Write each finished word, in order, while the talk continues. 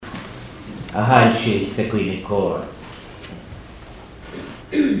a Halshi Sequini Core.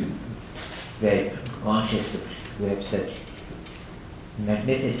 Very conscious that we have such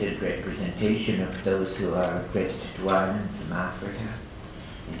magnificent representation of those who are accredited to Ireland from Africa.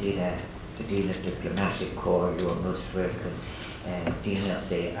 Indeed, the Dean of Diplomatic Corps, you are most welcome. Dean of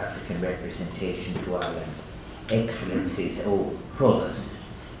the African Representation to Ireland, Excellencies, Provost,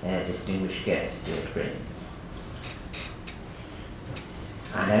 distinguished guests, dear friends.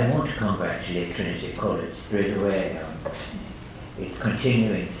 And I want to congratulate Trinity College straight away on its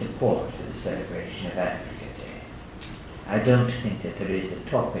continuing support for the celebration of Africa Day. I don't think that there is a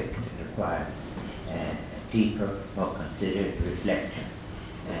topic that requires a deeper, more considered reflection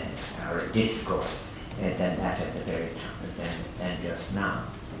or a discourse than that at the very time, than just now.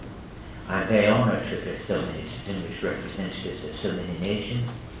 I'm very honoured to address so many distinguished representatives of so many nations,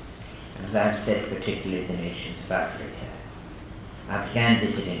 and as I've said, particularly the nations of Africa. I began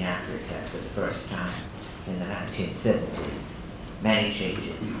visiting Africa for the first time in the 1970s. Many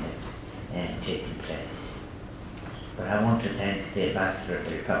changes have taken place. But I want to thank the Ambassador of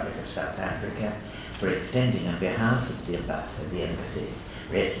the Republic of South Africa for extending on behalf of the Ambassador, the Embassy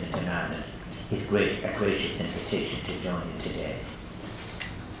resident in Ireland, his gracious invitation to join you today.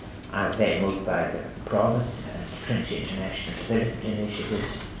 I'm very moved by the Provost and Trinity International Development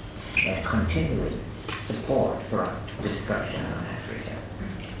Initiatives and continuing support for our discussion on Africa.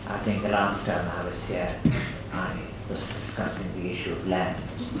 I think the last time I was here, I was discussing the issue of land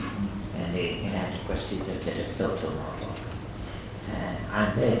and the inadequacies of the DeSoto model.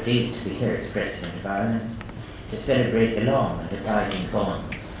 I'm very pleased to be here as President of Ireland to celebrate the long and abiding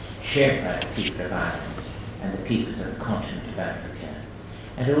bonds shared by the people of Ireland and the peoples of the continent of Africa,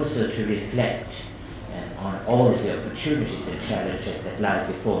 and also to reflect on all of the opportunities and challenges that lie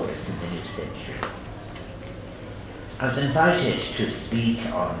before us in the new century. I was invited to speak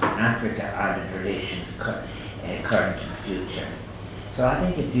on Africa-Ireland relations, current and future. So I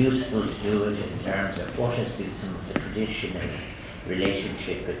think it's useful to do it in terms of what has been some of the traditional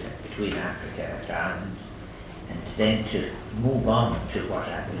relationship between Africa and Ireland, and then to move on to what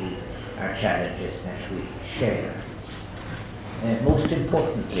I believe are challenges that we share. Most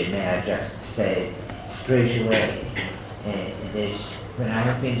importantly, may I just say straight away that when I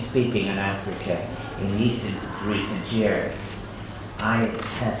have been speaking on Africa in recent years, I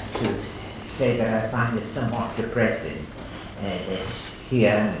have to say that I find it somewhat depressing that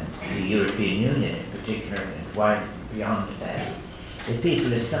here and the European Union in particular, and widely beyond that, the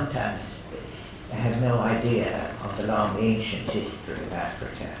people sometimes have no idea of the long ancient history of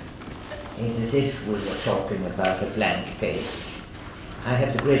Africa. It's as if we were talking about a blank page. I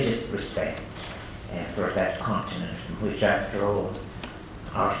have the greatest respect for that continent from which, after all,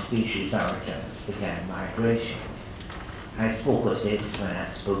 our species' origins began migration. I spoke of this when I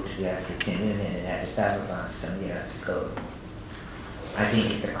spoke to the African Union in Addis Ababa some years ago. I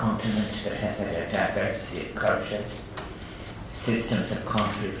think it's a continent that has had a diversity of cultures, systems of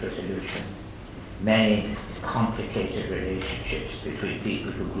conflict resolution, many complicated relationships between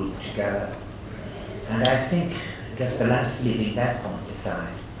people who group together. And I think, just leaving that point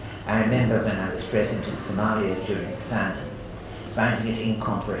aside, I remember when I was present in Somalia during the famine, finding it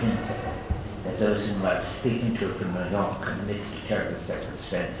incomprehensible that those whom I was speaking to from New York in the midst of terrible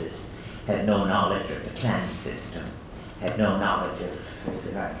circumstances had no knowledge of the clan system, had no knowledge of if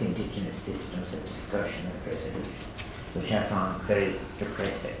you like, indigenous systems of discussion and resolution, which I found very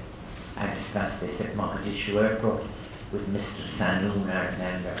depressing. I discussed this at Mogadishu Airport with Mr. Sanoun, I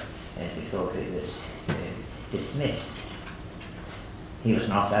remember, before he was dismissed. He was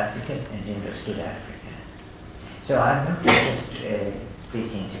North African and he understood Africa. So I'm not just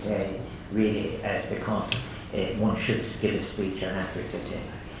speaking today really because one should give a speech on Africa Day.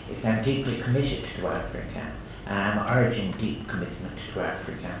 It's I'm deeply committed to Africa, and I'm urging deep commitment to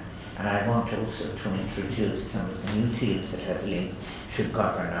Africa. And I want also to introduce some of the new themes that I believe should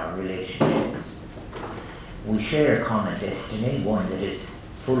govern our relationship. We share a common destiny, one that is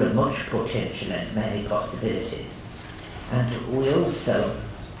full of much potential and many possibilities. And we also,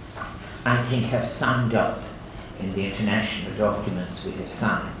 I think, have signed up in the international documents we have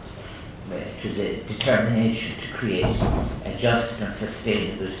signed to the determination to create a just and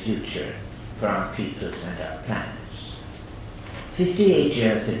sustainable future for our peoples and our planet. 58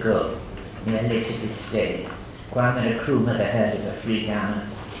 years ago, nearly to this day, Kwame Nkrumah, the head of a free Ghana,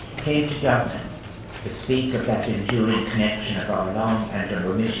 came to Dublin to speak of that enduring connection of our long and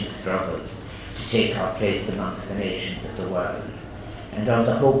unremitting struggles to take our place amongst the nations of the world, and of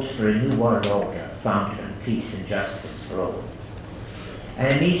the hopes for a new world order founded on peace and justice for all.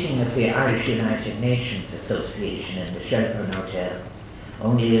 At a meeting of the Irish United Nations Association in the Shelbourne Hotel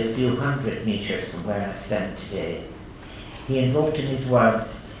only a few hundred metres from where I stand today. He invoked in his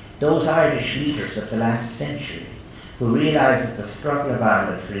words those Irish leaders of the last century who realised that the struggle of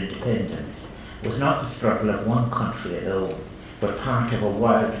Ireland for independence was not the struggle of one country alone, but part of a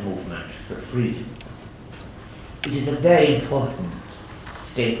world movement for freedom. It is a very important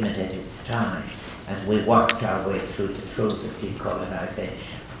statement at its time as we worked our way through the throes of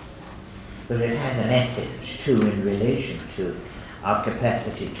decolonisation. But it has a message too in relation to our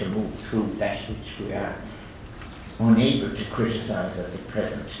capacity to move through that which we are unable to criticise at the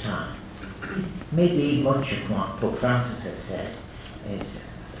present time. Maybe much of what Pope Francis has said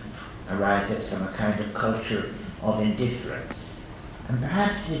arises from a kind of culture of indifference. And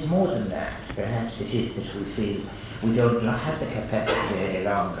perhaps it is more than that. Perhaps it is that we feel we don't have the capacity any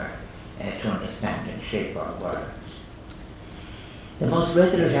longer to understand and shape our world. The most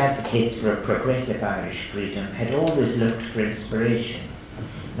resolute advocates for a progressive Irish freedom had always looked for inspiration,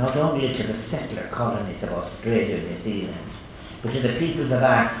 not only to the settler colonies of Australia and New Zealand, but to the peoples of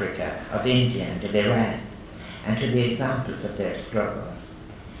Africa, of India and of Iran, and to the examples of their struggles.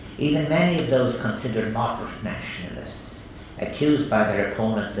 Even many of those considered moderate nationalists, accused by their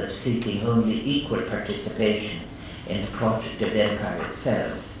opponents of seeking only equal participation in the project of empire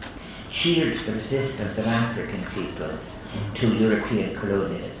itself, cheered the resistance of African peoples to European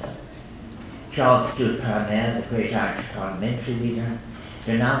colonialism. Charles Stewart Parnell, the great Irish parliamentary leader,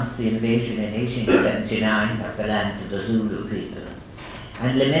 denounced the invasion in 1879 of the lands of the Zulu people,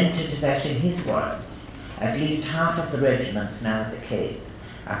 and lamented that, in his words, at least half of the regiments now at the Cape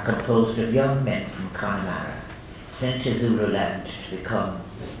are composed of young men from Connemara, sent to Zululand to become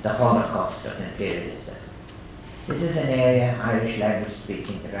the Holocaust of imperialism. This is an area, Irish language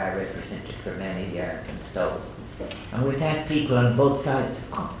speaking, that I represented for many years in Stowe, and we've had people on both sides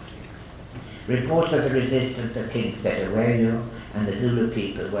of conflicts. Reports of the resistance of King Setaweyo and the Zulu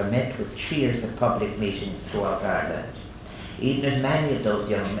people were met with cheers at public meetings throughout Ireland, even as many of those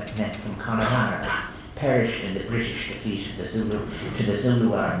young men from Connemara perished in the British defeat of the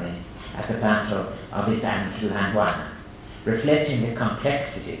Zulu army at the Battle of Isandlwana, reflecting the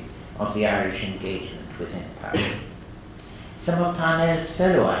complexity of the Irish engagement with empire. Some of Parnell's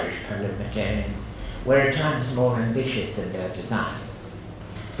fellow Irish parliamentarians were at times more ambitious in their designs.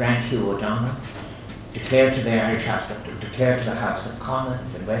 Frank Hugh O'Donnell declared to the House of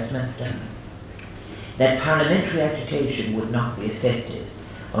Commons in Westminster that parliamentary agitation would not be effective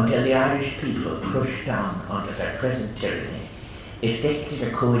until the Irish people, crushed down under their present tyranny, effected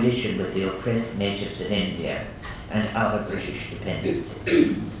a coalition with the oppressed natives of India and other British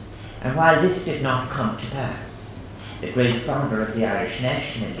dependencies. And while this did not come to pass, the great founder of the Irish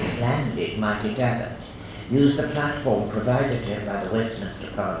National League, Land League, Michael Davitt, used the platform provided to him by the Westminster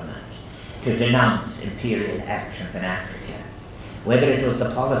Parliament to denounce imperial actions in Africa, whether it was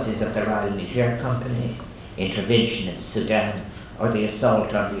the policies of the Royal Niger Company, intervention in Sudan, or the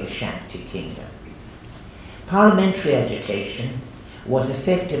assault on the Ashanti Kingdom. Parliamentary agitation was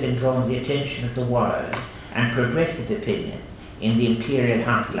effective in drawing the attention of the world and progressive opinion in the imperial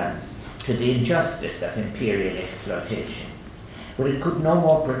heartlands to the injustice of imperial exploitation, but it could no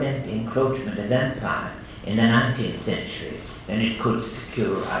more prevent the encroachment of empire in the 19th century than it could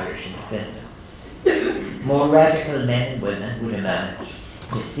secure Irish independence. More radical men and women would emerge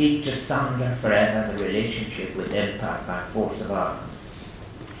to seek to sunder forever the relationship with empire by force of arms.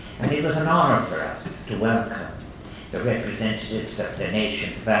 And it was an honour for us to welcome the representatives of the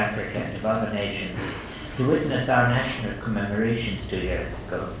nations of Africa and of other nations to witness our national commemorations 2 years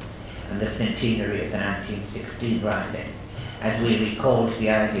ago and the centenary of the 1916 Rising, as we recalled the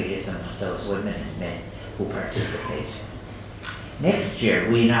idealism of those women and men who participated. Next year,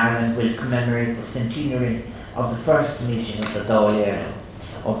 we in Ireland will commemorate the centenary of the first meeting of the Dáil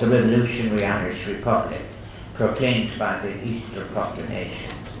of the Revolutionary Irish Republic, proclaimed by the Easter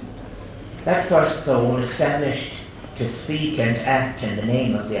Proclamation. That first Dáil, established to speak and act in the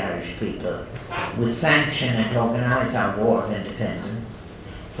name of the Irish people, would sanction and organise our war of independence,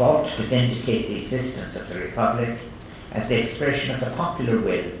 fought to vindicate the existence of the Republic as the expression of the popular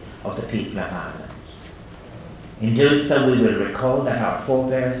will of the people of Ireland. In doing so, we will recall that our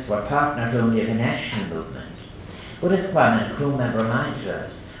forebears were part not only of a national movement, but, as Kwame Nkrumah reminded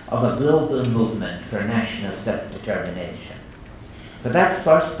us, of a global movement for national self-determination. For that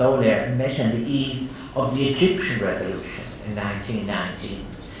first Dáil met on the eve of the Egyptian Revolution in 1919,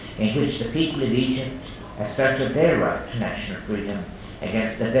 in which the people of Egypt asserted their right to national freedom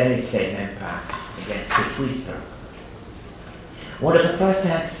against the very same empire against which we struggled. One of the first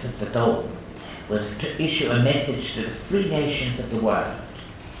acts of the Dáil was to issue a message to the free nations of the world,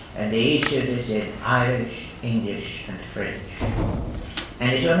 and they issued it in Irish, English and French.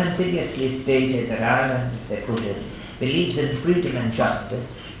 and it unambiguously stated that Ireland, as they put it, believes in freedom and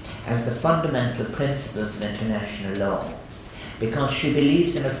justice as the fundamental principles of international law, because she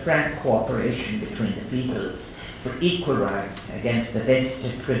believes in a frank cooperation between the peoples for equal rights against the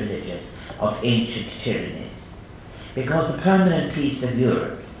vested privileges of ancient tyrannies, because the permanent peace of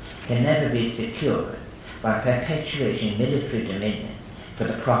Europe can never be secured by perpetuating military dominion for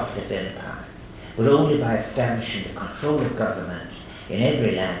the profit of empire, but only by establishing the control of government in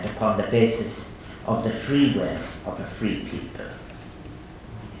every land upon the basis of the free will of a free people.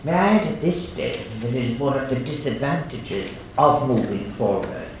 May I add at this stage that it is one of the disadvantages of moving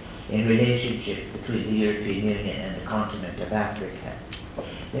forward in relationship between the European Union and the continent of Africa,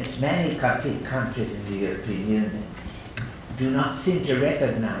 that many countries in the European Union do not seem to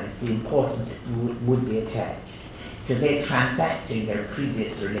recognize the importance that would be attached to their transacting their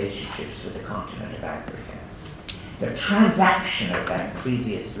previous relationships with the continent of Africa. The transaction of that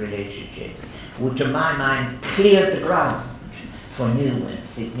previous relationship would, to my mind, clear the ground for new and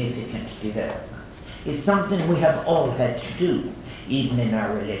significant developments. It's something we have all had to do, even in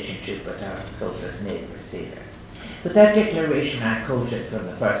our relationship with our closest neighbours here. But that declaration I quoted from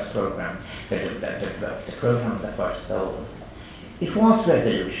the first programme, the programme of the First Dole, it was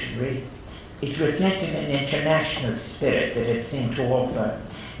revolutionary. It reflected an international spirit that had seemed to offer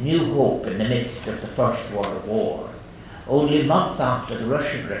new hope in the midst of the First World War. Only months after the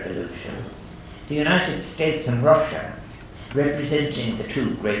Russian Revolution, the United States and Russia, representing the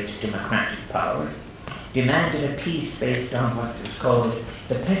two great democratic powers, demanded a peace based on what was called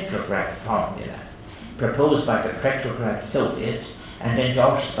the Petrograd Formula, proposed by the Petrograd Soviet and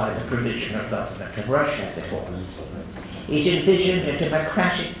endorsed by the Provisional Government of Russia, as it was. It envisioned a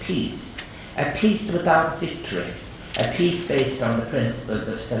democratic peace, a peace without victory, a peace based on the principles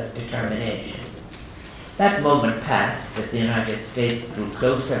of self-determination. That moment passed as the United States drew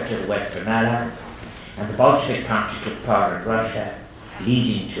closer to the Western Allies and the Bolshevik Party took power in Russia,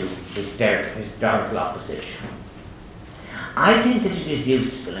 leading to historical opposition. I think that it is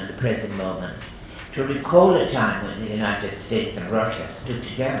useful in the present moment to recall a time when the United States and Russia stood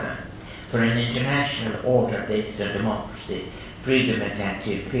together for an international order based on democracy, freedom and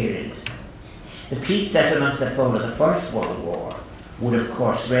anti-imperialism. The peace settlements that followed the First World War would of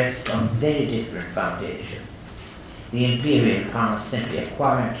course rest on very different foundations. The imperial powers simply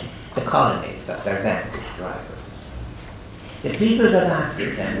acquired the colonies of their vanquished rivals. The peoples of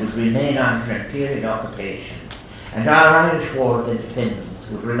Africa would remain under imperial occupation, and our Irish War of Independence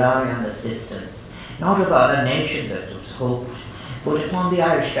would rely on assistance not of other nations as was hoped, but upon the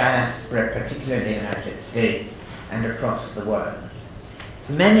Irish diaspora, particularly in the United States and across the world.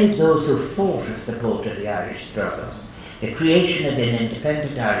 Many of those who fought or supported the Irish struggle, the creation of an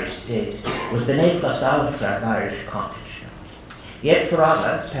independent Irish state was the ne plus ultra of Irish accomplishment. Yet for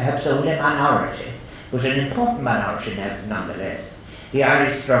others, perhaps only a minority, but an important minority nonetheless, the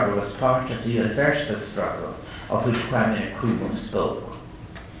Irish struggle was part of the universal struggle of which Kwame Nkrumah spoke.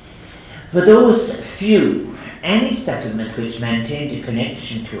 For those few, any settlement which maintained a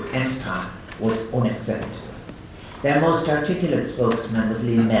connection to empire was unacceptable. Their most articulate spokesman was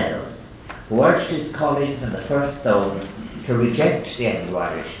Liam Mellows, who urged his colleagues in the First Dole to reject the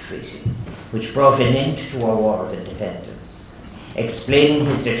Anglo-Irish Treaty, which brought an end to our War of Independence, explaining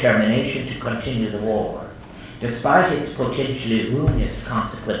his determination to continue the war, despite its potentially ruinous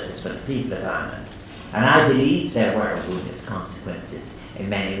consequences for the people of Ireland. And I believe there were ruinous consequences, in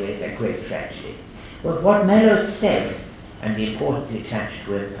many ways a great tragedy. But what Mellows said, and the importance attached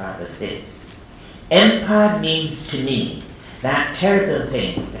to empire, was this: empire means to me that terrible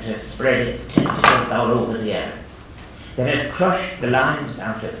thing that has spread its tentacles all over the earth, that has crushed the lives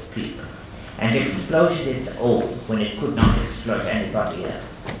out of people and exploited its own when it could not exploit anybody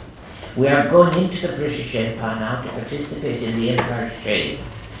else. We are going into the British Empire now to participate in the empire's shame,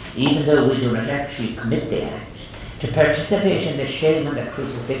 even though we do not actually commit the act, to participate in the shame and the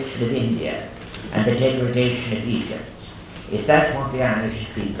crucifixion of India and the degradation of Egypt. Is that what the Irish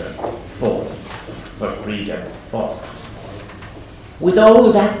people fought for freedom for? With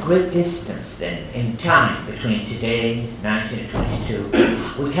all that great distance then in time between today,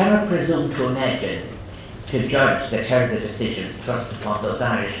 1922, we cannot presume to imagine, to judge the terrible decisions thrust upon those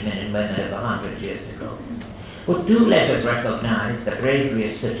Irish men and women of 100 years ago. But do let us recognise the bravery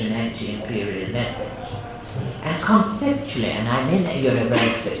of such an anti-imperial message. And conceptually, and I'm in a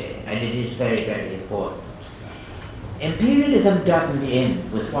university, and it is very, very important, imperialism doesn't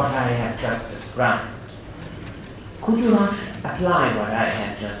end with what I have just described. Could you not apply what I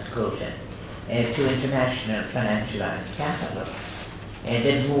have just quoted to international financialized capital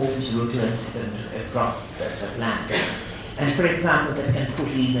that moves rootless and across the Atlantic And for example, that can put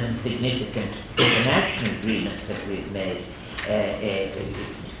even significant international agreements that we've made,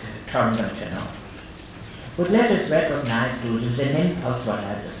 turn them to naught. But let us recognise that it was an impulse, what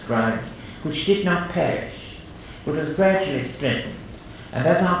I have described, which did not perish, but was gradually strengthened. And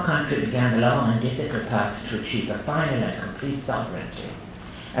as our country began the long and difficult path to achieve a final and complete sovereignty,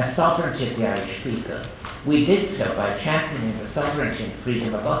 as sovereignty of the Irish people, we did so by championing the sovereignty and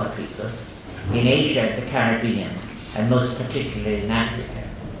freedom of other people in Asia, the Caribbean, and most particularly in Africa.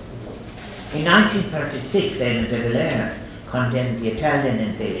 In 1936, Eamon de Valera condemned the Italian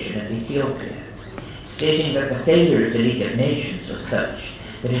invasion of Ethiopia, stating that the failure of the League of Nations was such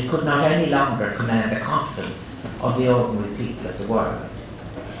that it could not any longer command the confidence of the ordinary people of the world.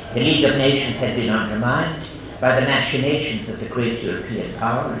 The League of Nations had been undermined by the machinations of the great European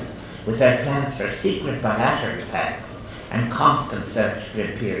powers, with their plans for secret bilateral pacts and constant search for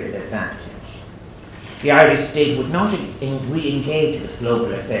imperial advantage. The Irish state would not re-engage with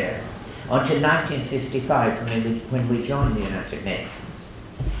global affairs until 1955, when we joined the United Nations.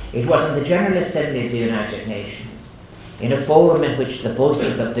 It was in the General Assembly of the United Nations, in a forum in which the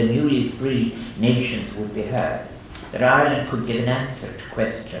voices of the newly free nations would be heard, that Ireland could give an answer to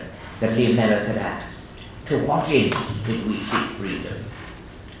question that Liam Mellors had asked: to what end did we seek freedom?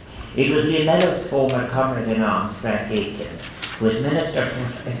 It was Liam Mellors' former comrade-in-arms, Frank Aiken, who as Minister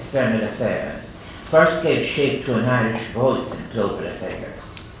for External Affairs first gave shape to an Irish voice in global affairs,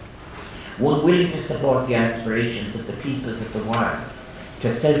 one willing to support the aspirations of the peoples of the world to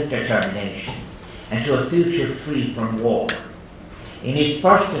self-determination and to a future free from war. In his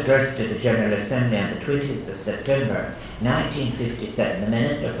first address to the General Assembly on the 20th of September 1957, the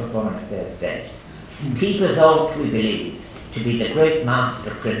Minister for Foreign Affairs said, "Peoples ought, we believe, to be the great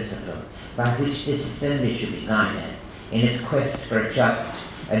master principle by which this Assembly should be guided in its quest for a just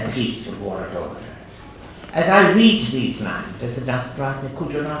and peaceful world order." As I read these lines, does it not strike me,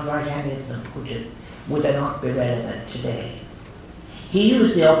 could you not write any of them? Would they not be relevant today? He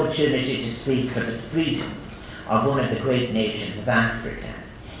used the opportunity to speak for the freedom of one of the great nations of Africa,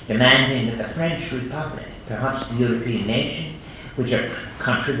 demanding that the French Republic, perhaps the European nation, which have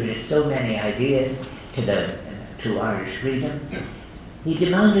contributed so many ideas to Irish freedom, he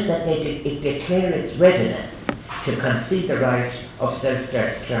demanded that it declare its readiness to concede the right of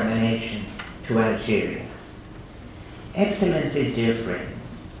self-determination to Algeria. Excellencies, dear friends,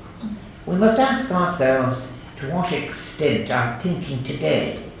 we must ask ourselves to what extent our thinking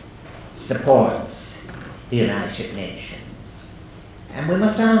today supports the United Nations. And we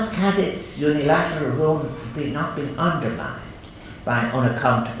must ask, has its unilateral role not been undermined by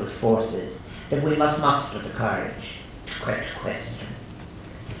unaccountable forces that we must muster the courage to question?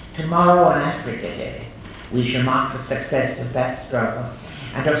 Tomorrow on Africa Day, we shall mark the success of that struggle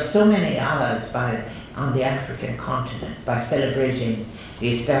and of so many others on the African continent by celebrating the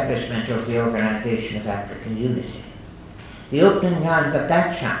establishment of the Organization of African Unity. The opening lines of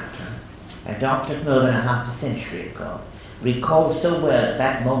that chapter, adopted more than a half a century ago, recall so well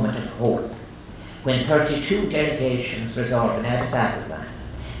that moment of hope when 32 delegations resolved in Addis Ababa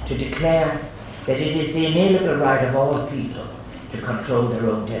to declare that it is the inalienable right of all people to control their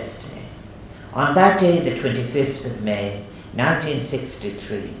own destiny. On that day, the 25th of May,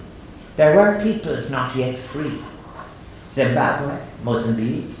 1963, there were peoples not yet free: Zimbabwe,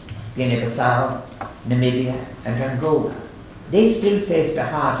 Mozambique, Guinea-Bissau, Namibia, and Angola. They still faced a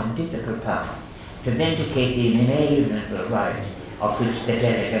hard and difficult path to vindicate the inalienable right of which the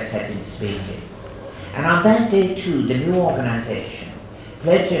delegates had been speaking. And on that day too, the new organization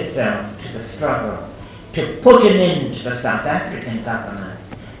pledged itself to the struggle to put an end to the South African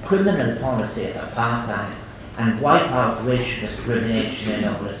government's criminal policy of apartheid and wipe out racial discrimination in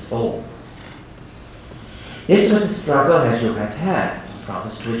all its forms. This was a struggle, as you have heard from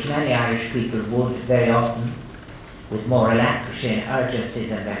us, to which many Irish people would very often, with more alacrity and urgency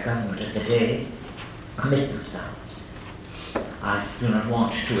than their government of the day, commit themselves. I do not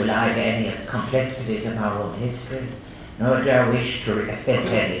want to rely on any of the complexities of our own history, nor do I wish to affect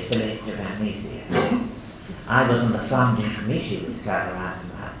any selective amnesia. I was on the founding committee with Clara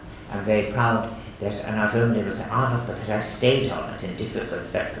Asma. I'm very proud that not only was I on it, but that I stayed on it in difficult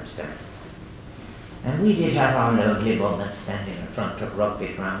circumstances. And we did have our lonely moments standing in front of rugby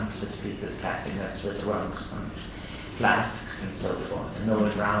grounds with people passing us with rugs and flasks and so forth, and Noel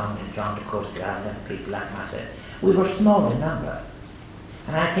Brown and John de Courcy Island, people like myself. We were small in number.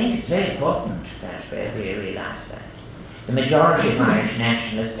 And I think it's very important that we realise that. The majority of Irish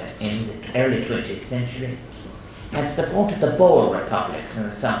nationalists in the early 20th century had supported the Boer republics in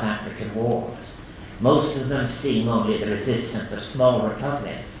the South African wars, most of them seeing only the resistance of small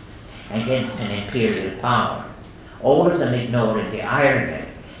republics against an imperial power, all of them ignoring the irony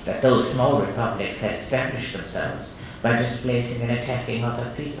that those small republics had established themselves by displacing and attacking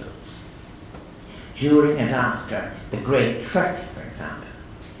other peoples. During and after the Great Trek, for example,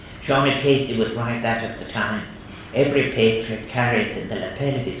 Sean Casey would write that of the time, every patriot carries in the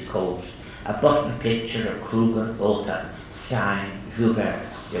lapel of his coat a button picture of Kruger, Botha, Stein, Joubert,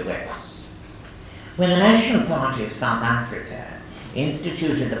 de West. When the National Party of South Africa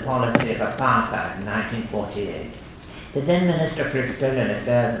instituted the policy of apartheid in 1948, the then Minister for External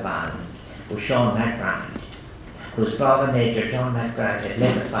Affairs of Ireland was Sean MacBride, whose father, Major John MacBride, had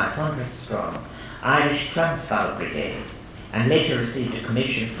led a 500-strong Irish Transvaal Brigade and later received a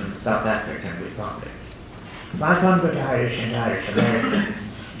commission from the South African Republic. 500 Irish and Irish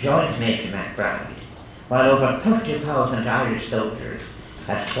Americans joined Major MacBride, while over 30,000 Irish soldiers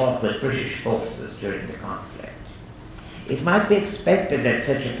had fought with British forces during the conflict. It might be expected that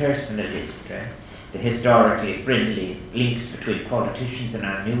such a personal history, the historically friendly links between politicians in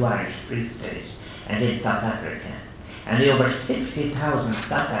our new Irish Free State and in South Africa, and the over 60,000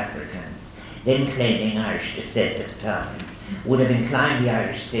 South Africans then claiming Irish descent at the time, would have inclined the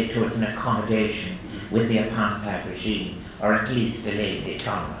Irish state towards an accommodation with the apartheid regime, or at least a lazy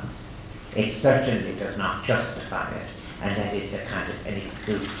tolerance. It certainly does not justify it, and that is a kind of an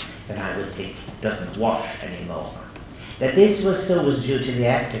excuse that I would think doesn't wash anymore. That this was so was due to the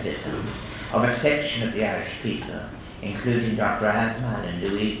activism of a section of the Irish people, including Dr. Asmal and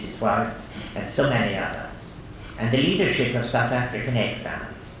Louise, his wife, and so many others, and the leadership of South African exiles.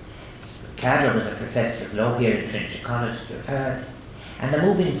 Cadder was a professor of law here at Trinity College, to have heard, and the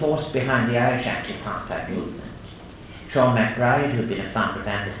moving force behind the Irish anti-apartheid movement. Sean MacBride, who had been a founder of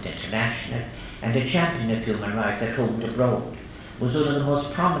Amnesty International and a champion of human rights at home and abroad, was one of the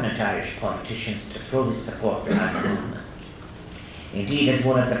most prominent Irish politicians to throw his support behind the movement. Indeed, as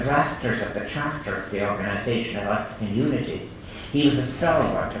one of the drafters of the charter of the Organisation of African Unity, he was a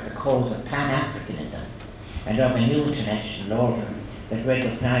stalwart of the cause of Pan-Africanism and of a new international order that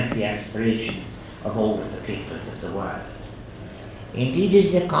recognised the aspirations of all of the peoples of the world. Indeed, it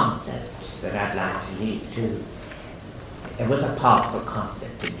is a concept that I'd like to leave to. It was a powerful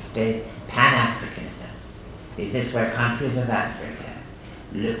concept in its day, Pan-Africanism. This is where countries of Africa,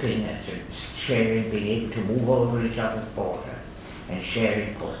 looking at sharing, being able to move over each other's borders and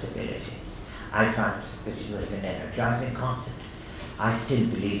sharing possibilities. I found that it was an energizing concept. I still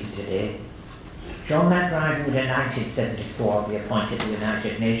believe it today. Sean MacBride would in 1974 be appointed the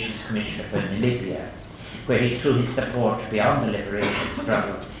United Nations Commissioner for Namibia, where he threw his support beyond the liberation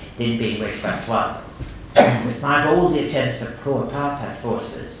struggle then being waged by SWAPO. Despite all the attempts of pro-apartheid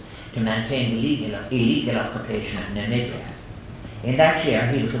forces to maintain the illegal occupation of Namibia, in that year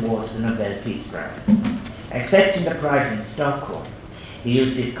he was awarded the Nobel Peace Prize. Accepting the prize in Stockholm, he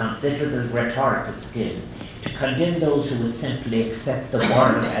used his considerable rhetorical skill to condemn those who would simply accept the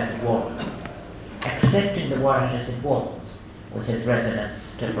world as it was. Accepting the world as it was his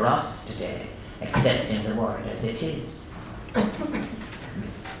resonance to for us today, accepting the world as it is.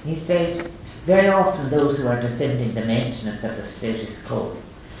 He says, very often those who are defending the maintenance of the status quo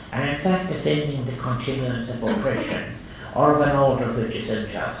are in fact defending the continuance of oppression or of an order which is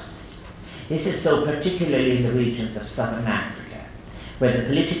unjust. This is so particularly in the regions of southern Africa, where the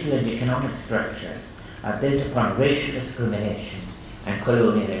political and economic structures are built upon racial discrimination and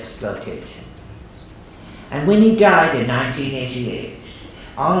colonial exploitation. And when he died in 1988,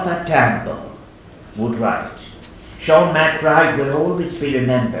 Oliver Tambo would write, Sean MacBride will always be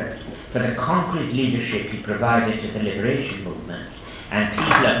remembered for the concrete leadership he provided to the liberation movement and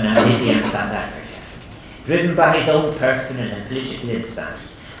people of Namibia and South Africa, driven by his own personal and political insight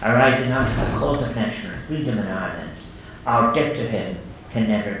arising out of the cause of national freedom in Ireland. Our debt to him can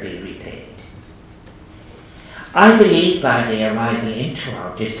never be repaid. I believe by the arrival into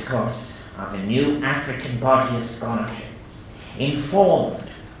our discourse of a new African body of scholarship, informed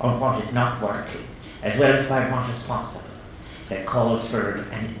on what is not working, as well as by what is possible, that calls for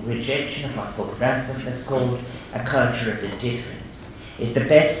a rejection of what Pope Francis has called a culture of indifference, is the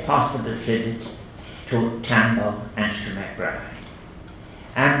best possible tribute to Tambo and to MacBride.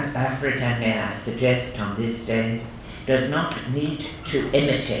 And Africa, may I suggest on this day, does not need to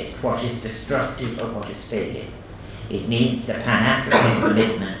imitate what is destructive or what is failing. It needs a Pan-African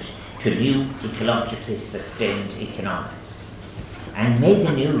commitment to new ecologically sustained economics. And may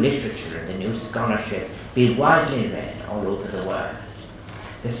the new literature and the new scholarship be widely read all over the world.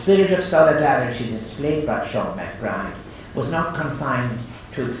 The spirit of solidarity displayed by Sean MacBride was not confined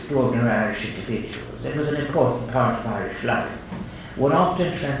to extraordinary Irish individuals. It was an important part of Irish life, one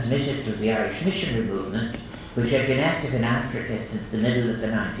often transmitted through the Irish missionary movement, which had been active in Africa since the middle of the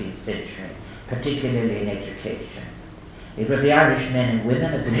 19th century, particularly in education. It was the Irish men and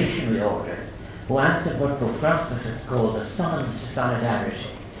women of the missionary orders who answered what Pope Francis has called the summons to solidarity,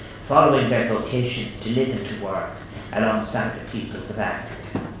 following their vocations to live and to work alongside the peoples of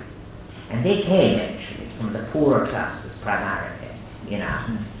Africa. And they came actually from the poorer classes primarily in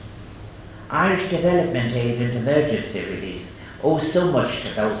Ireland. Irish development aid and emergency relief owe so much to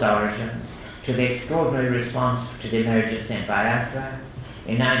those origins, to the extraordinary response to the emergency in Biafra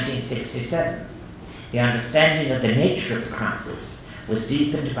in 1967. The understanding of the nature of the crisis was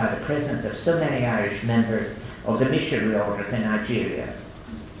deepened by the presence of so many Irish members of the missionary orders in Nigeria,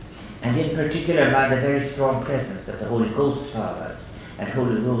 and in particular by the very strong presence of the Holy Ghost Fathers and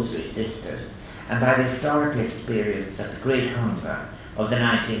Holy Rosary Sisters, and by the historical experience of the great hunger of the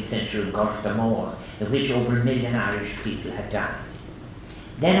 19th century in Gortamore, in which over 1 million Irish people had died.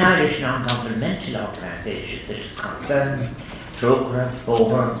 Then Irish non-governmental organisations such as Concern, Trócaire,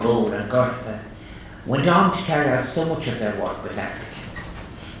 Bóthar, Goal and Gorta went on to carry out so much of their work with Africans,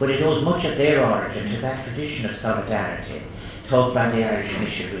 but it owes much of their origin to that tradition of solidarity taught by the Irish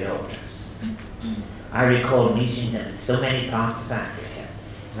missionary orders. I recall meeting them in so many parts of Africa,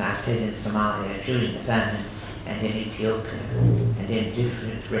 as I said, in Somalia during the famine, and in Ethiopia, and in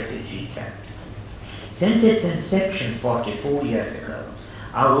different refugee camps. Since its inception 44 years ago,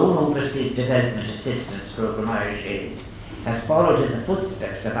 our own Overseas Development Assistance Programme, Irish Aid, has followed in the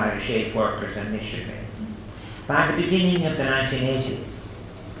footsteps of Irish aid workers and missionaries. By the beginning of the 1980s,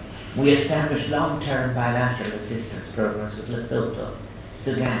 we established long-term bilateral assistance programs with Lesotho,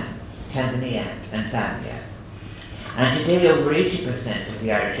 Sudan, Tanzania and Zambia. And today over 80% of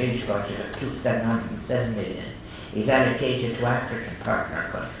the Irish aid budget of 707 million is allocated to African partner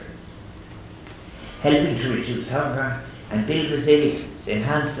countries, helping to reduce hunger and build resilience,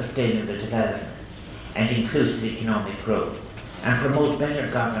 enhance sustainable development and inclusive economic growth, and promote better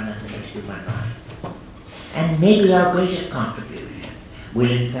governance and human rights. And maybe our greatest contribution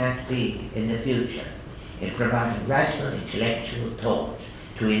will in fact be, in the future, in providing radical intellectual thought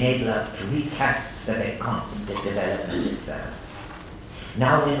to enable us to recast the very concept of development itself.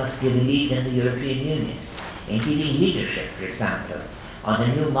 Now we must give a lead in the European Union, in giving leadership, for example, on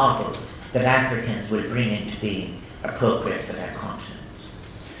the new models that Africans will bring into being appropriate for their continent.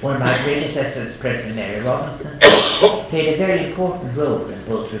 One of my predecessors, President Mary Robinson, played a very important role in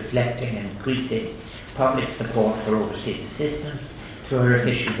both reflecting and increasing public support for overseas assistance through her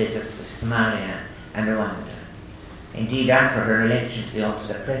official visits to Somalia and Rwanda. Indeed, after her election to the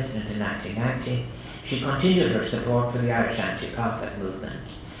office of President in 1990, she continued her support for the Irish anti-apartheid movement,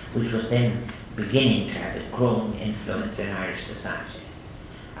 which was then beginning to have a growing influence in Irish society.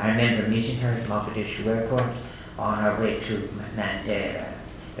 I remember meeting her at Mogadishu Airport on our way to Mandera,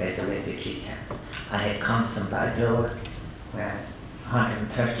 the refugee camp. I had come from Baidoa, where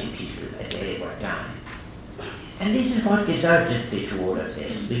 130 people a day were dying. And this is what gives urgency to all of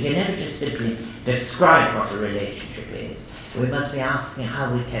this. We can never just simply describe what a relationship is. We must be asking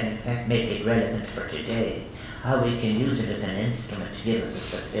how we can in fact make it relevant for today, how we can use it as an instrument to give us a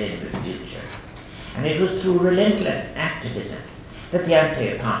sustainable future. And it was through relentless activism that the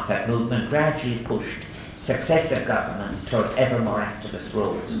anti-apartheid movement gradually pushed successive governments towards ever more activist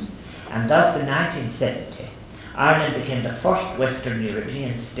roles. And thus in 1970, Ireland became the first Western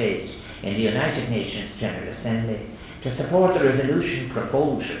European state in the United Nations General Assembly to support the resolution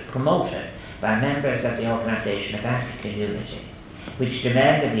promoted by members of the Organisation of African Unity, which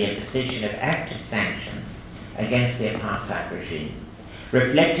demanded the imposition of active sanctions against the apartheid regime,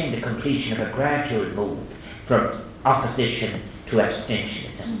 reflecting the completion of a gradual move from opposition to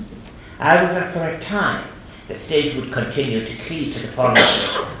abstentionism. However, for a time, the state would continue to cleave to the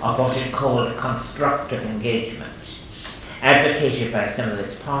policy of what it called constructive engagement, advocated by some of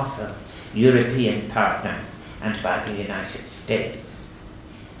its powerful European partners and by the United States.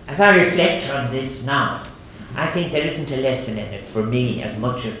 As I reflect on this now, I think there isn't a lesson in it for me as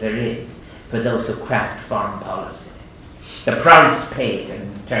much as there is for those who craft foreign policy. The price paid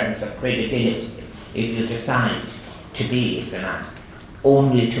in terms of credibility if you decide to be, if you like,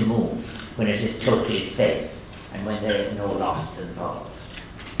 only to move when it is totally safe and when there is no loss involved.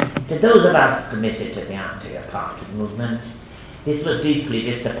 To those of us committed to the anti-apartheid movement, this was deeply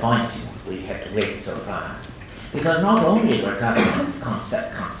disappointing. We had to wait so far, because not only were governments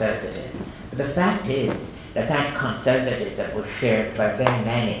conservative, but the fact is that that conservatism was shared by very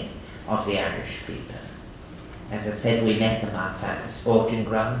many of the Irish people. As I said, we met them outside the sporting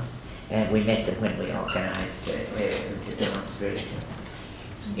grounds, and we met them when we organised the demonstrations.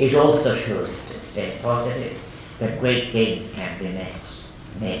 It also shows, to stay positive, that great gains can be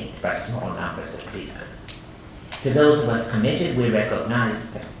made by small numbers of people. To those of us committed, we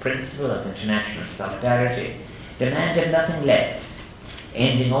recognise that the principle of international solidarity demanded nothing less than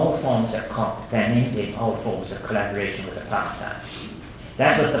ending all forms of collaboration with apartheid.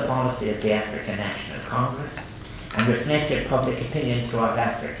 That was the policy of the African National Congress and reflected public opinion throughout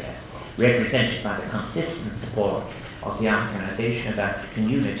Africa, represented by the consistent support of the Organisation of African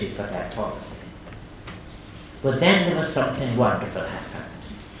Unity for that policy. But then there was something wonderful happened.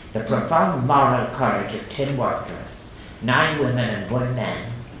 The profound moral courage of 10 workers, 9 women and 1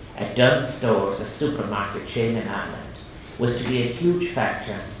 man, at Dunn's Stores, a supermarket chain in Ireland, was to be a huge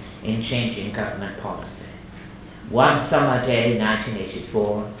factor in changing government policy. One summer day in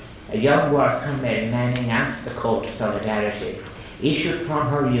 1984, a young worker, Mary Manning, asked the call to solidarity issued from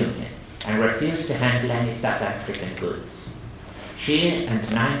her union and refused to handle any South African goods. She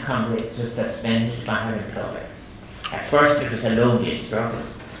and 9 comrades were suspended by her employer. At first it was a lonely struggle,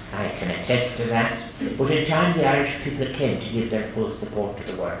 I can attest to that, but in time the Irish people came to give their full support to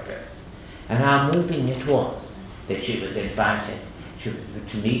the workers. And how moving it was that she was invited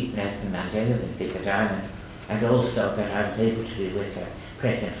to meet Nelson Mandela and visit Ireland, and also that I was able to be with her,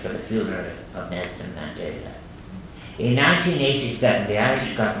 present for the funeral of Nelson Mandela. In 1987, the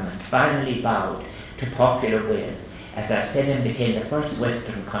Irish government finally bowed to popular will, as I've said, and became the first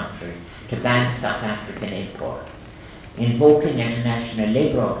Western country to ban South African imports, invoking International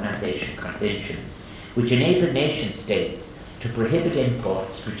Labour Organization conventions which enable nation states to prohibit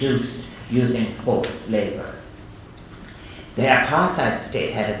imports produced using forced labour. The apartheid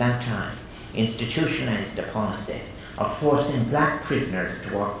state had at that time institutionalized a policy of forcing black prisoners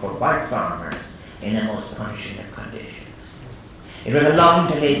to work for white farmers in the most punishing of conditions. It was a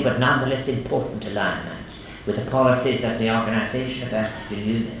long delayed but nonetheless important alignment with the policies of the Organisation of the African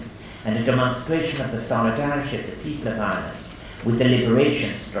Union and a demonstration of the solidarity of the people of Ireland with the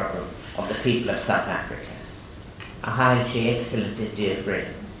liberation struggle of the people of South Africa. Your Excellencies, dear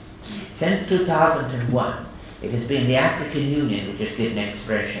friends, since 2001, it has been the African Union which has given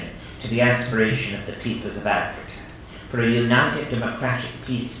expression to the aspiration of the peoples of Africa for a united, democratic,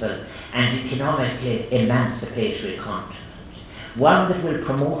 peaceful and economically emancipatory continent, one that will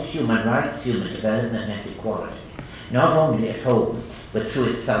promote human rights, human development and equality, not only at home, but through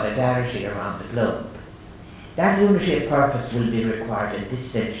its solidarity around the globe. That unity of purpose will be required in this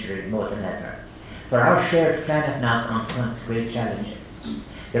century more than ever, for our shared planet now confronts great challenges.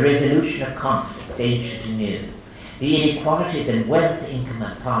 The resolution of conflicts, ancient and new, the inequalities in wealth, income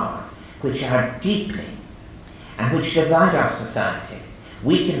and power, which are deepening and which divide our society,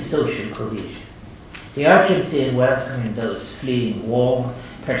 weaken social cohesion. The urgency in welcoming those fleeing war,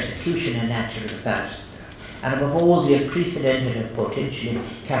 persecution and natural disasters, and above all the unprecedented and potentially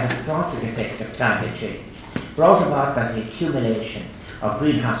catastrophic effects of climate change, brought about by the accumulation of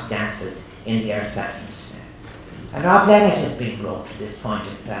greenhouse gases in the Earth's atmosphere. And our planet has been brought to this point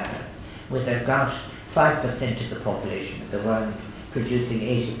of peril, with about 5% of the population of the world producing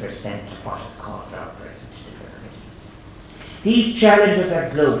 80% of what has caused our present difficulties. These challenges are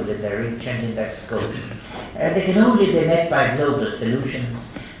global in their reach and in their scope, and they can only be met by global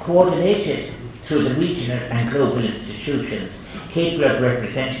solutions coordinated through the regional and global institutions capable of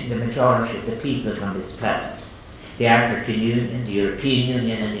representing the majority of the peoples on this planet, the African Union, the European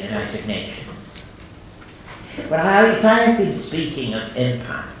Union and the United Nations. But if I have been speaking of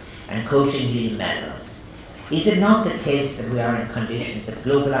empire and quoting Lee Mellows, is it not the case that we are in conditions of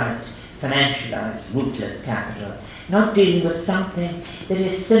globalized, financialized, ruthless capital, not dealing with something that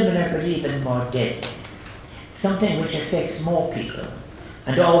is similar but even more deadly, something which affects more people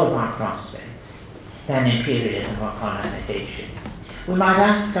and all of our prospects than imperialism or colonization? We might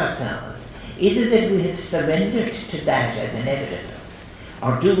ask ourselves, is it that we have surrendered to that as inevitable?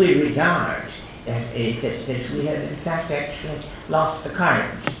 Or do we regard that we have in fact actually lost the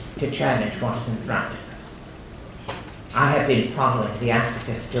courage to challenge what is in front of us? I have been following the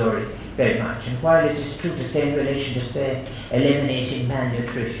Africa story very much, and while it is true to say in relation to, say, eliminating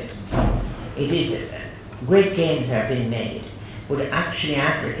malnutrition, it is great gains are being made, but actually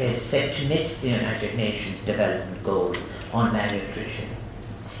Africa is set to miss the United Nations development goal on malnutrition.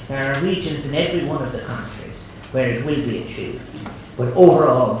 There are regions in every one of the countries where it will be achieved, but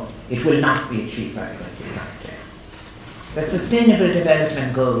overall it will not be achieved by 2030. The Sustainable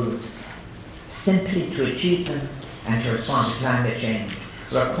Development Goals, simply to achieve them and to respond to climate change,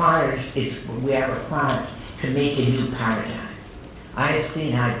 we are required to make a new paradigm. I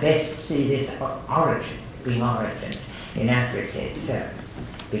best see this being origin in Africa itself,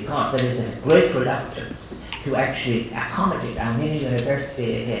 because there is a great reluctance to actually accommodate. I'm in a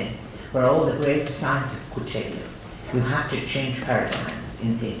university again, where all the great scientists could tell you have to change paradigms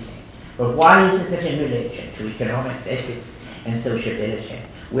in thinking. But why is it that in relation to economics, ethics and sociability,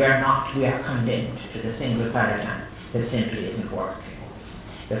 we are condemned to the single paradigm that simply isn't working?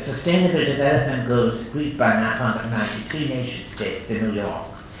 The Sustainable Development Goals agreed by 193 nation states in New York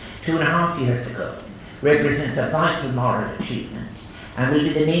 2.5 years ago represents a vital moral achievement and will be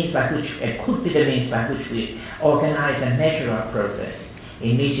the means by which, it could be the means by which we organise and measure our progress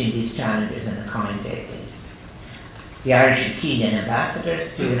in meeting these challenges in the coming decades. The Irish and Kenyan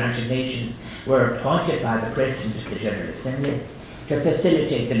ambassadors to the United Nations were appointed by the President of the General Assembly to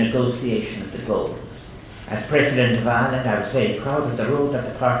facilitate the negotiation of the goals. As President of Ireland, I was very proud of the role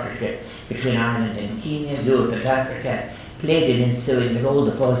that the partnership between Ireland and Kenya, Europe and Africa played in ensuring that all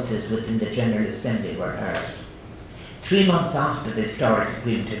the voices within the General Assembly were heard. 3 months after the historic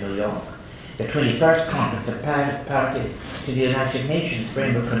agreement in New York, the 21st Conference of Parties to the United Nations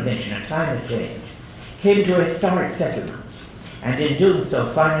Framework Convention on Climate Change came to a historic settlement, and in doing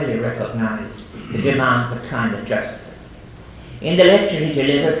so finally recognised the demands of climate justice. In the lecture he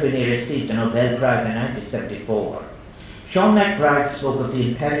delivered when he received the Nobel Prize in 1974, Sean McBride spoke of the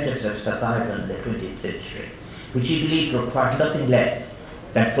imperatives of survival in the 20th century, which he believed required nothing less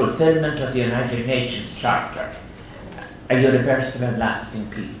than fulfilment of the United Nations Charter, a universal and lasting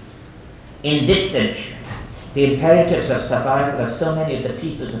peace. In this century, the imperatives of survival of so many of the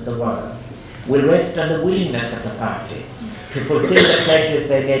peoples of the world will rest on the willingness of the parties to fulfill the pledges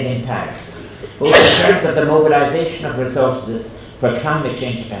they made in Paris, both in terms of the mobilization of resources for climate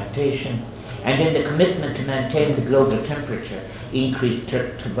change adaptation and in the commitment to maintain the global temperature increase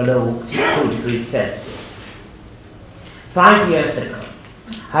to below 2 degrees Celsius. 5 years ago,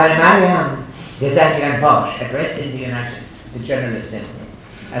 Hailemariam Desalegn addressing the General Assembly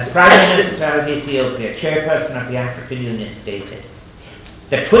as Prime Minister of Ethiopia, chairperson of the African Union, stated,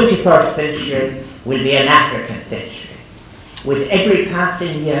 "The 21st century will be an African century. With every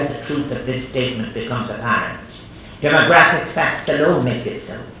passing year, the truth of this statement becomes apparent. Demographic facts alone make it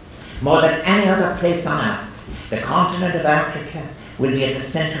so. More than any other place on earth, the continent of Africa will be at the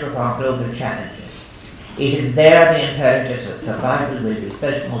centre of our global challenges. It is there the imperatives of survival will be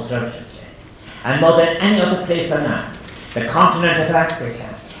felt most urgently. And more than any other place on earth, the continent of Africa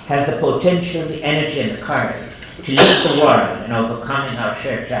has the potential, the energy and the courage to lead the world in overcoming our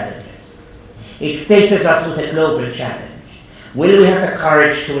shared challenges. It faces us with a global challenge. Will we have the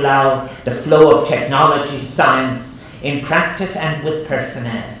courage to allow the flow of technology, science, in practice and with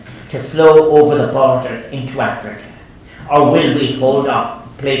personnel, to flow over the borders into Africa? Or will we hold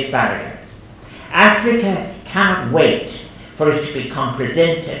up, place barriers? Africa cannot wait for it to become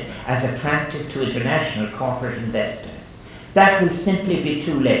presented as attractive to international corporate investors. That will simply be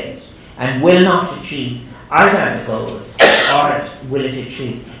too late and will not achieve either the goals or will it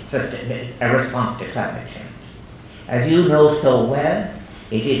achieve a response to climate change. As you know so well,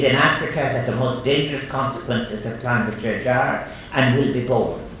 it is in Africa that the most dangerous consequences of climate change are and will be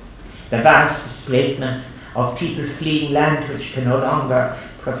born. The vast displacements of people fleeing land which can no longer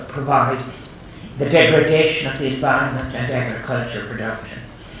provide, the degradation of the environment and agricultural production,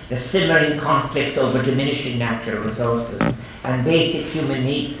 the simmering conflicts over diminishing natural resources and basic human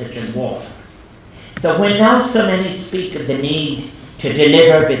needs such as water. So when now so many speak of the need to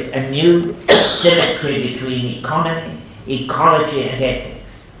deliver a new symmetry between economy, ecology and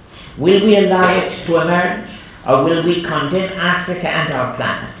ethics, will we allow it to emerge, or will we condemn Africa and our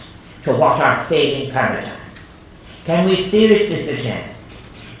planet to what are failing paradigms? Can we seriously suggest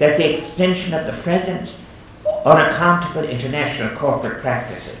that the extension of the present unaccountable international corporate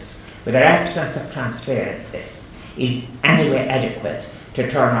practices with their absence of transparency is anyway adequate to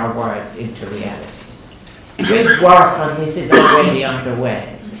turn our words into realities? Great work on this is already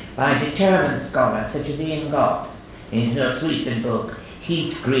underway by determined scholars such as Ian Gobb in his most recent book,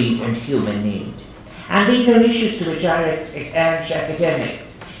 Heat, Greed and Human Need. And these are issues to which Irish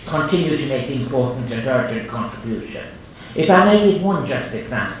academics continue to make important and urgent contributions. If I may give one just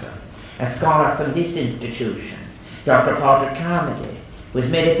example, a scholar from this institution, Dr. Padraig Carmody, who has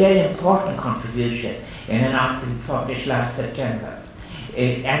made a very important contribution in an article published last September.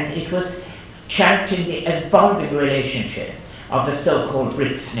 And it was charting the evolving relationship of the so-called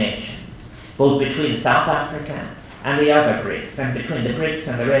BRICS nations, both between South Africa and the other BRICS, and between the BRICS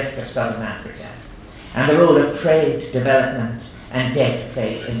and the rest of Southern Africa, and the role of trade, development, and debt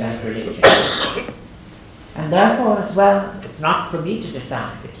play in that relationship. And therefore, as well, it's not for me to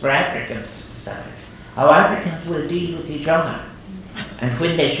decide, it's for Africans to decide how Africans will deal with each other, and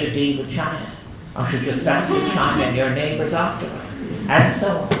when they should deal with China, or should you start with China and your neighbours afterwards, and so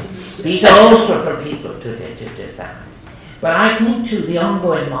on. These are also for people to decide. But I think too the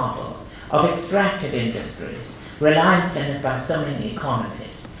ongoing model of extractive industries, reliance in it by so many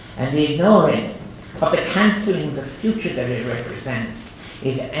economies, and the ignoring of the cancelling of the future that it represents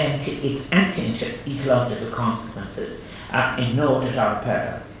its anti-ecological consequences are ignored at our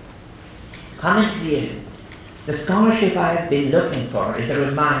peril. Coming to the end, the scholarship I have been looking for is a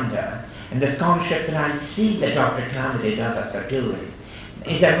reminder, and the scholarship that I see that Dr. Campbell and others are doing,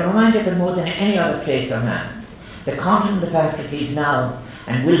 is a reminder that more than any other place on earth, the continent of Africa is now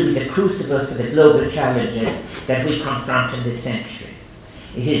and will be the crucible for the global challenges that we confront in this century.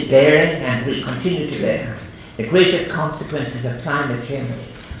 It is bearing and will continue to bear the greatest consequences of climate change,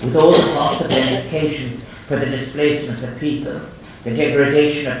 with all the possible implications for the displacements of people, the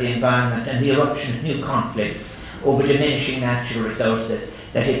degradation of the environment, and the eruption of new conflicts over diminishing natural resources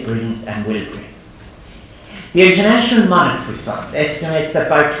that it brings and will bring. The International Monetary Fund estimates that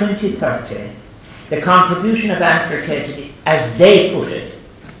by 2030, the contribution of Africa to the, as they put it,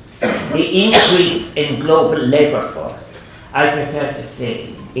 the increase in global labour force, I prefer to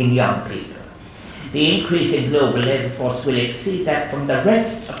say in young people, the increase in global labour force will exceed that from the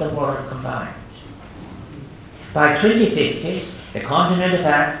rest of the world combined. By 2050, the continent of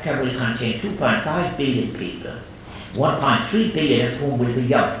Africa will contain 2.5 billion people, 1.3 billion of whom will be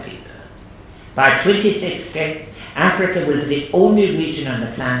young people. By 2060, Africa will be the only region on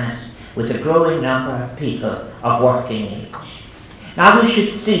the planet with a growing number of people of working age. Now we should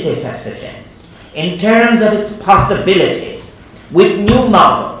see this, I suggest, in terms of its possibilities, with new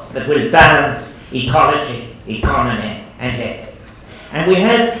models that will balance ecology, economy, and ethics. And we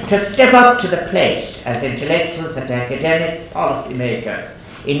have to step up to the plate as intellectuals and academics, policymakers,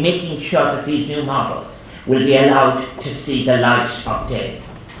 in making sure that these new models will be allowed to see the light of day,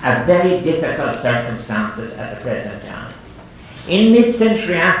 a very difficult circumstances at the present time. In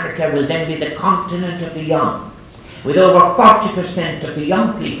mid-century Africa will then be the continent of the young, with over 40% of the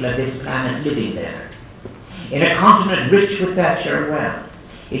young people of this planet living there. In a continent rich with natural wealth,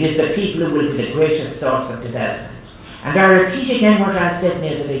 it is the people who will be the greatest source of development. And I repeat again what I said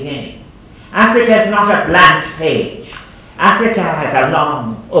near the beginning. Africa is not a blank page. Africa has a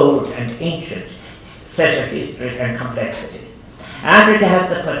long, old and ancient set of histories and complexities. Africa has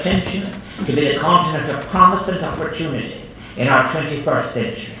the potential to be the continent of promise and opportunity in our 21st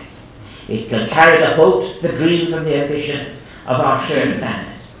century. It can carry the hopes, the dreams and the ambitions of our shared planet.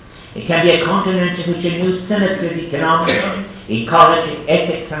 It can be a continent in which a new symmetry of economics, ecology,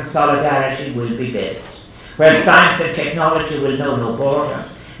 ethics and solidarity will be built, where science and technology will know no border,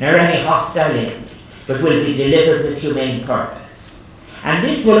 nor any hostile end, but will be delivered with humane purpose. And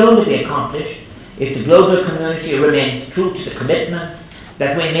this will only be accomplished if the global community remains true to the commitments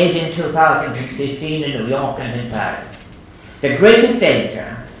that we made in 2015 in New York and in Paris. The greatest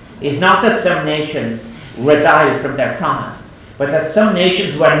danger is not that some nations resile from their promise, but that some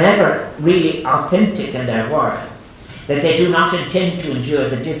nations were never really authentic in their words, that they do not intend to endure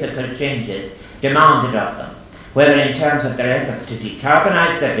the difficult changes demanded of them, whether in terms of their efforts to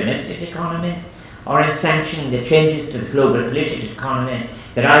decarbonize their domestic economies or in sanctioning the changes to the global political economy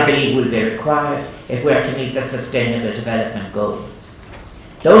that I believe will be required if we are to meet the Sustainable Development Goals.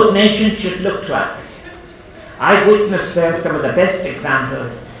 Those nations should look to Africa. I've witnessed there some of the best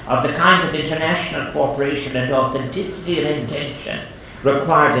examples of the kind of international cooperation and authenticity of intention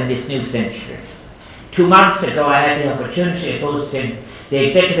required in this new century. 2 months ago, I had the opportunity of hosting the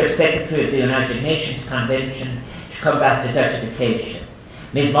Executive Secretary of the United Nations Convention to Combat Desertification,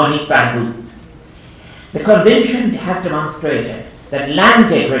 Ms. Monique Bambou. The convention has demonstrated that land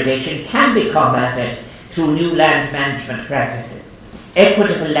degradation can be combated through new land management practices,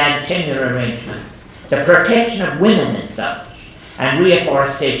 equitable land tenure arrangements, the protection of women and such, and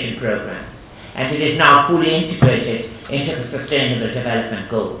reforestation programs, and it is now fully integrated into the Sustainable Development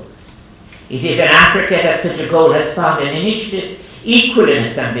Goals. It is in Africa that such a goal has found an initiative equal in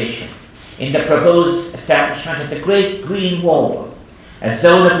its ambition in the proposed establishment of the Great Green Wall, a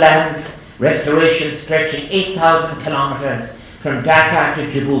zone of land restoration stretching 8,000 kilometres from Dakar to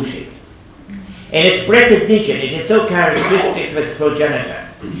Djibouti. In its breadth of vision, it is so characteristic of its progenitor,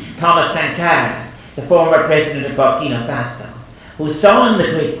 Thomas Sankara, the former president of Burkina Faso, who saw in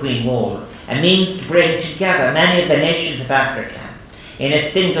the Great Green Wall a means to bring together many of the nations of Africa in a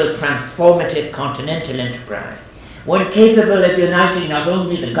single transformative continental enterprise, one capable of uniting not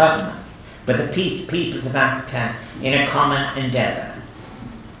only the governments, but the peoples of Africa in a common endeavour.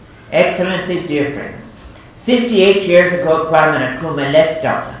 Excellencies, dear friends, 58 years ago Kwame Nkrumah left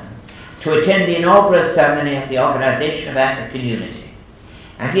Dublin to attend the inaugural ceremony of the Organisation of African Unity,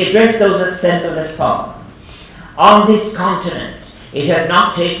 and he addressed those assembled as follows. On this continent, it has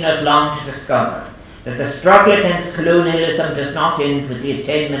not taken us long to discover that the struggle against colonialism does not end with the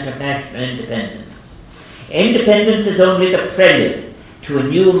attainment of national independence. Independence is only the prelude to a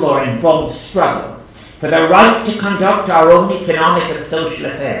new, more involved struggle for the right to conduct our own economic and social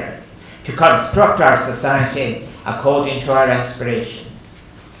affairs, to construct our society according to our aspirations.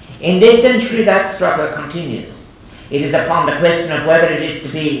 In this century, that struggle continues. It is upon the question of whether it is to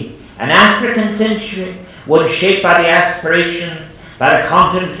be an African century, one shaped by the aspirations, by the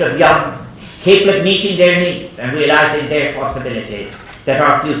continent of young, capable of meeting their needs and realising their possibilities, that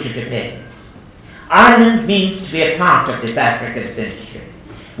our future depends. Ireland means to be a part of this African century.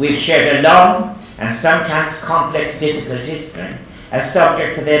 We've shared a long and sometimes complex, difficult history as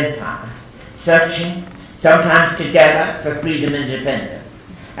subjects of empires, searching, sometimes together, for freedom and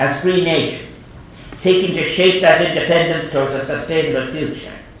independence, as free nations, seeking to shape that independence towards a sustainable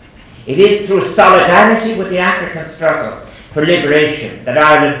future. It is through solidarity with the African struggle for liberation that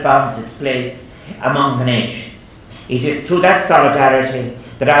Ireland finds its place among the nations. It is through that solidarity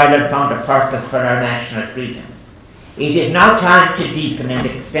that Ireland found a purpose for our national freedom. It is now time to deepen and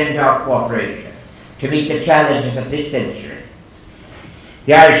extend our cooperation to meet the challenges of this century.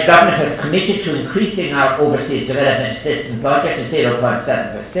 The Irish Government has committed to increasing our overseas development assistance budget to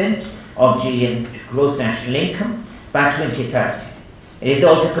 0.7% of gross national income by 2030. It is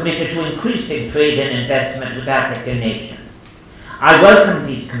also committed to increasing trade and investment with African nations. I welcome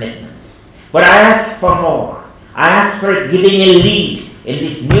these commitments, but I ask for more. I ask for giving a lead in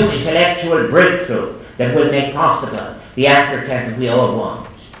this new intellectual breakthrough that will make possible the Africa that we all want.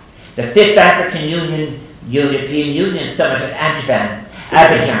 The 5th African European Union Summit at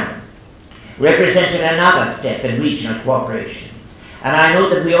Abidjan represented another step in regional cooperation, and I know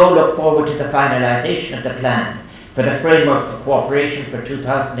that we all look forward to the finalisation of the plan for the framework for cooperation for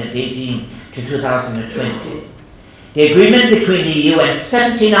 2018 to 2020. The agreement between the EU and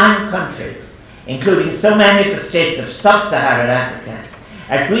 79 countries, including so many of the states of sub-Saharan Africa,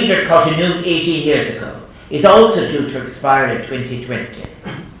 agreed at Cotonou 18 years ago, is also due to expire in 2020.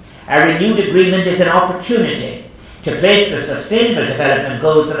 A renewed agreement is an opportunity to place the Sustainable Development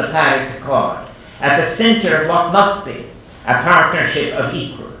Goals of the Paris Accord at the centre of what must be a partnership of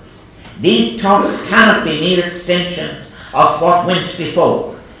equals. These talks cannot be mere extensions of what went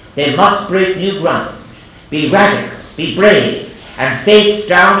before. They must break new ground, be radical, be brave, and face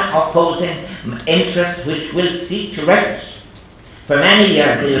down opposing interests which will seek to wreck it. For many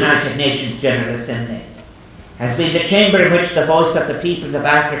years, the United Nations General Assembly has been the chamber in which the voice of the peoples of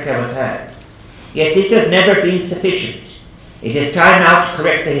Africa was heard. Yet this has never been sufficient. It is time now to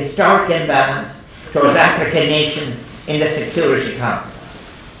correct the historic imbalance towards African nations in the Security Council.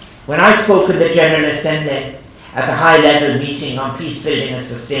 When I spoke in the General Assembly at the high-level meeting on peace building and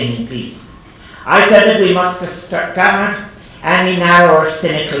sustaining peace, I said that we must discard any narrow or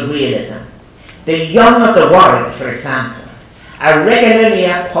cynical realism. The young of the world, for example, are regularly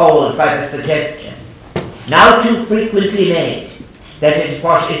appalled by the suggestion, now too frequently made, that it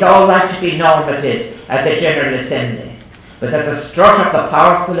is all right to be normative at the General Assembly, but that the strut of the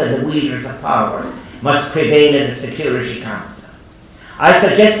powerful and the wielders of power must prevail in the Security Council. I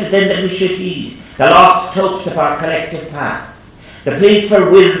suggested then that we should heed the lost hopes of our collective past, the pleas for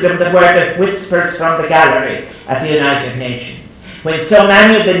wisdom that were the whispers from the gallery at the United Nations, when so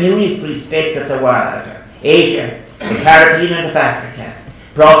many of the newly free states of the world, Asia, the Caribbean and of Africa,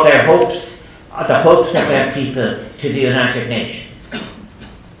 brought their hopes, the hopes of their people to the United Nations.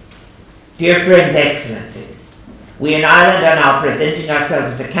 Dear friends, excellencies, we in Ireland are now presenting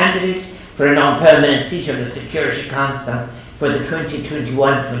ourselves as a candidate for a non-permanent seat on the Security Council for the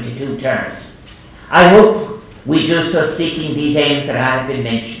 2021-22 term. I hope we do so seeking these aims that I have been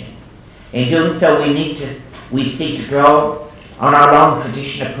mentioning. In doing so, we seek to draw on our long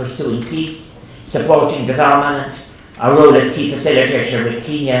tradition of pursuing peace, supporting disarmament, our role as key facilitator with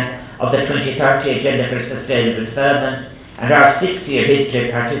Kenya of the 2030 Agenda for Sustainable Development, and our 60-year history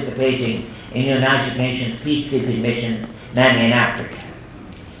of participating in United Nations peacekeeping missions, many in Africa.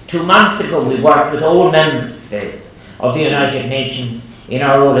 2 months ago, we worked with all member states of the United Nations in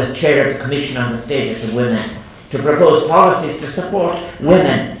our role as chair of the Commission on the Status of Women to propose policies to support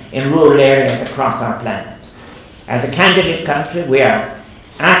women in rural areas across our planet. As a candidate country, we are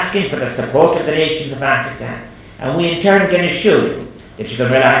asking for the support of the nations of Africa, and we in turn can assure you that you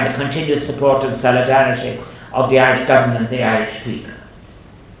can rely on the continued support and solidarity of the Irish government and the Irish people.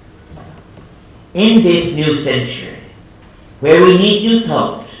 In this new century, where we need new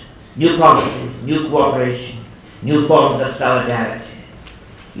thought, new policies, new cooperation, new forms of solidarity,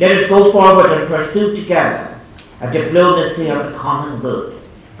 let us go forward and pursue together a diplomacy of the common good,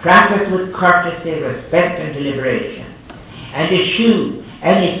 practice with courtesy, respect and deliberation, and eschew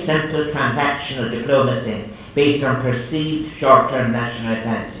any simple transactional diplomacy based on perceived short-term national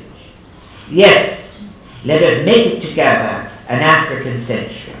advantage. Yes, let us make it together an African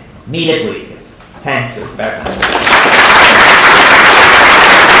century. Mille buigas. Thank you very much.